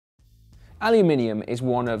Aluminium is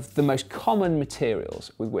one of the most common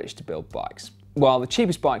materials with which to build bikes. While the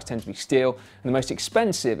cheapest bikes tend to be steel and the most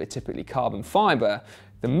expensive are typically carbon fibre,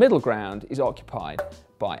 the middle ground is occupied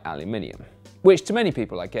by aluminium, which to many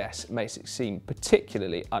people, I guess, makes it seem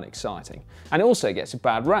particularly unexciting. And it also gets a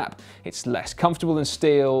bad rap. It's less comfortable than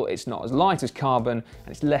steel, it's not as light as carbon, and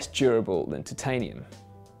it's less durable than titanium.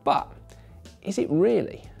 But is it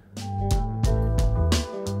really?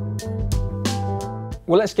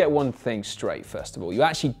 Well, let's get one thing straight first of all. You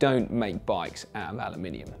actually don't make bikes out of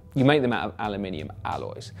aluminium. You make them out of aluminium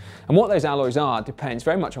alloys. And what those alloys are depends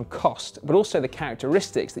very much on cost, but also the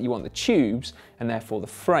characteristics that you want the tubes and therefore the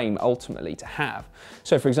frame ultimately to have.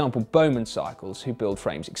 So for example, Bowman Cycles, who build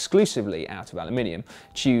frames exclusively out of aluminium,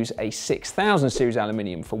 choose a 6000 series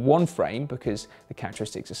aluminium for one frame because the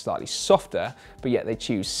characteristics are slightly softer, but yet they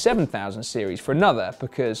choose 7000 series for another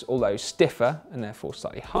because although stiffer and therefore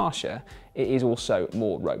slightly harsher, it is also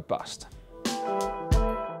more robust.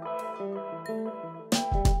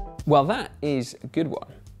 Well, that is a good one.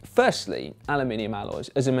 Firstly, aluminium alloys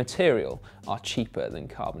as a material are cheaper than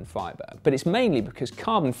carbon fibre, but it's mainly because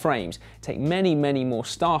carbon frames take many, many more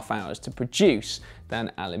staff hours to produce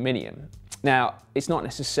than aluminium. Now, it's not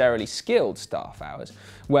necessarily skilled staff hours,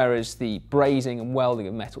 whereas the brazing and welding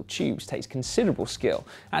of metal tubes takes considerable skill.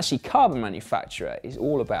 Actually, carbon manufacture is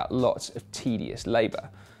all about lots of tedious labour.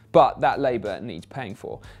 But that labour needs paying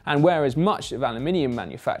for. And whereas much of aluminium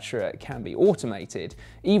manufacture can be automated,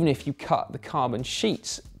 even if you cut the carbon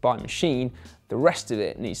sheets by machine, the rest of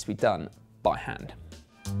it needs to be done by hand.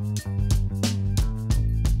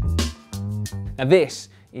 Now this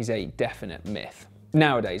is a definite myth,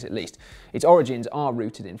 nowadays at least. Its origins are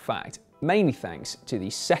rooted in fact, mainly thanks to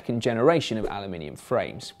the second generation of aluminium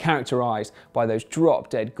frames, characterised by those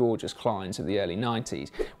drop-dead gorgeous Kleins of the early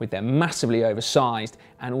 90s, with their massively oversized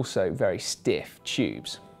and also very stiff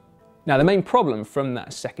tubes. Now the main problem from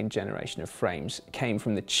that second generation of frames came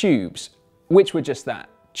from the tubes, which were just that,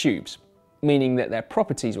 tubes, meaning that their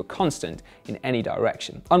properties were constant in any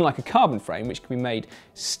direction, unlike a carbon frame which can be made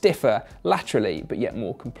stiffer laterally but yet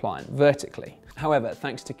more compliant vertically. However,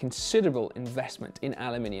 thanks to considerable investment in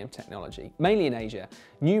aluminium technology, mainly in Asia,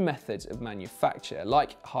 new methods of manufacture,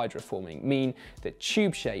 like hydroforming, mean that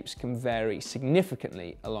tube shapes can vary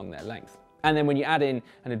significantly along their length. And then when you add in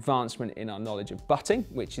an advancement in our knowledge of butting,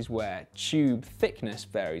 which is where tube thickness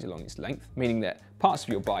varies along its length, meaning that parts of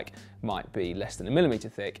your bike might be less than 1 millimetre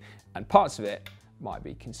thick, and parts of it might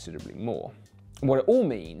be considerably more. What it all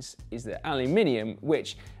means is that aluminium,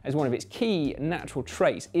 which as one of its key natural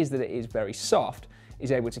traits is that it is very soft,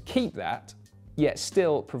 is able to keep that, yet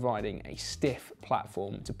still providing a stiff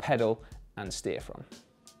platform to pedal and steer from.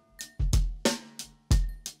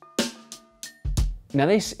 Now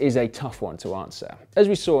this is a tough one to answer. As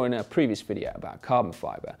we saw in a previous video about carbon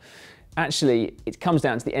fibre, actually it comes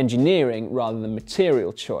down to the engineering rather than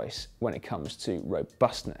material choice when it comes to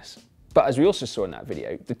robustness. But as we also saw in that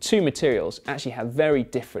video, the two materials actually have very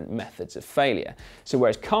different methods of failure. So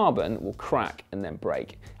whereas carbon will crack and then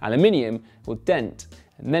break, aluminium will dent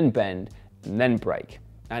and then bend and then break.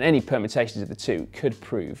 And any permutations of the two could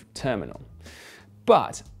prove terminal.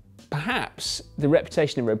 But perhaps the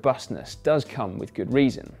reputation of robustness does come with good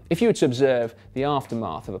reason. If you were to observe the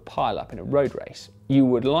aftermath of a pile-up in a road race, you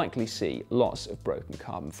would likely see lots of broken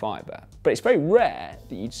carbon fibre. But it's very rare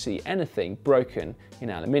that you'd see anything broken in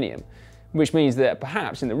aluminium, which means that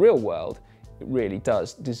perhaps in the real world, it really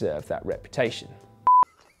does deserve that reputation.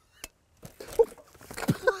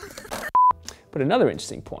 But another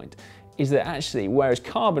interesting point is that actually, whereas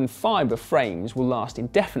carbon fibre frames will last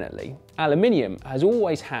indefinitely, aluminium has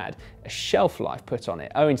always had a shelf life put on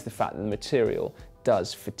it, owing to the fact that the material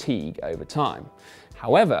does fatigue over time.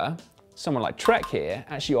 However, someone like Trek here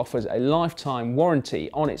actually offers a lifetime warranty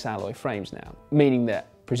on its alloy frames now, meaning that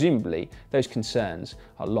presumably those concerns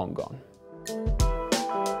are long gone.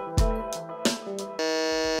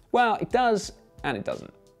 Well, it does and it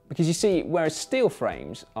doesn't. Because you see, whereas steel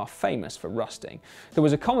frames are famous for rusting, there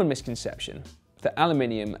was a common misconception that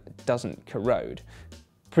aluminium doesn't corrode,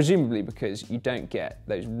 presumably because you don't get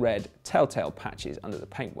those red telltale patches under the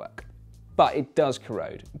paintwork. But it does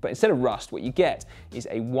corrode. But instead of rust, what you get is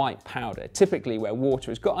a white powder, typically where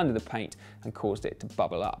water has got under the paint and caused it to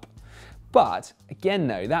bubble up. But again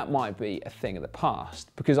though, that might be a thing of the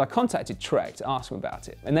past, because I contacted Trek to ask them about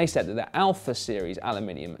it, and they said that their Alpha series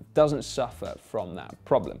aluminium doesn't suffer from that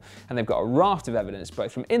problem, and they've got a raft of evidence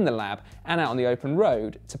both from in the lab and out on the open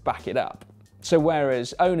road to back it up. So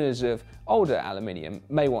whereas owners of older aluminium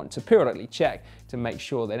may want to periodically check to make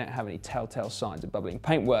sure they don't have any telltale signs of bubbling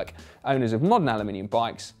paintwork, owners of modern aluminium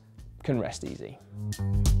bikes can rest easy.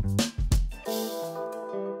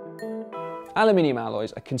 Aluminium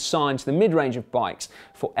alloys are consigned to the mid-range of bikes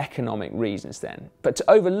for economic reasons then, but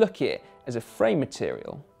to overlook it as a frame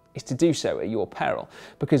material is to do so at your peril,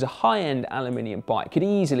 because a high-end aluminium bike could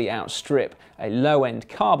easily outstrip a low-end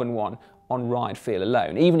carbon one on ride feel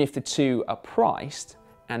alone, even if the two are priced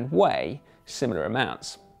and weigh similar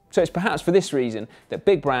amounts. So it's perhaps for this reason that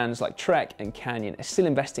big brands like Trek and Canyon are still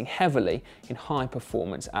investing heavily in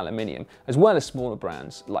high-performance aluminium, as well as smaller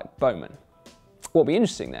brands like Bowman. What will be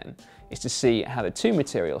interesting then is to see how the two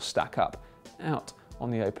materials stack up out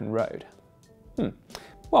on the open road.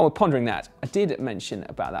 While we're pondering that, I did mention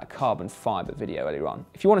about that carbon fibre video earlier on.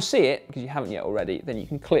 If you want to see it, because you haven't yet already, then you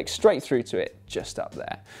can click straight through to it just up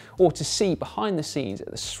there. Or to see behind the scenes at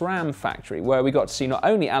the SRAM factory, where we got to see not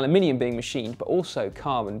only aluminium being machined, but also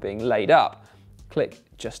carbon being laid up, click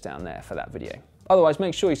just down there for that video. Otherwise,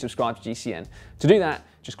 make sure you subscribe to GCN. To do that,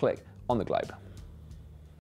 just click on the globe.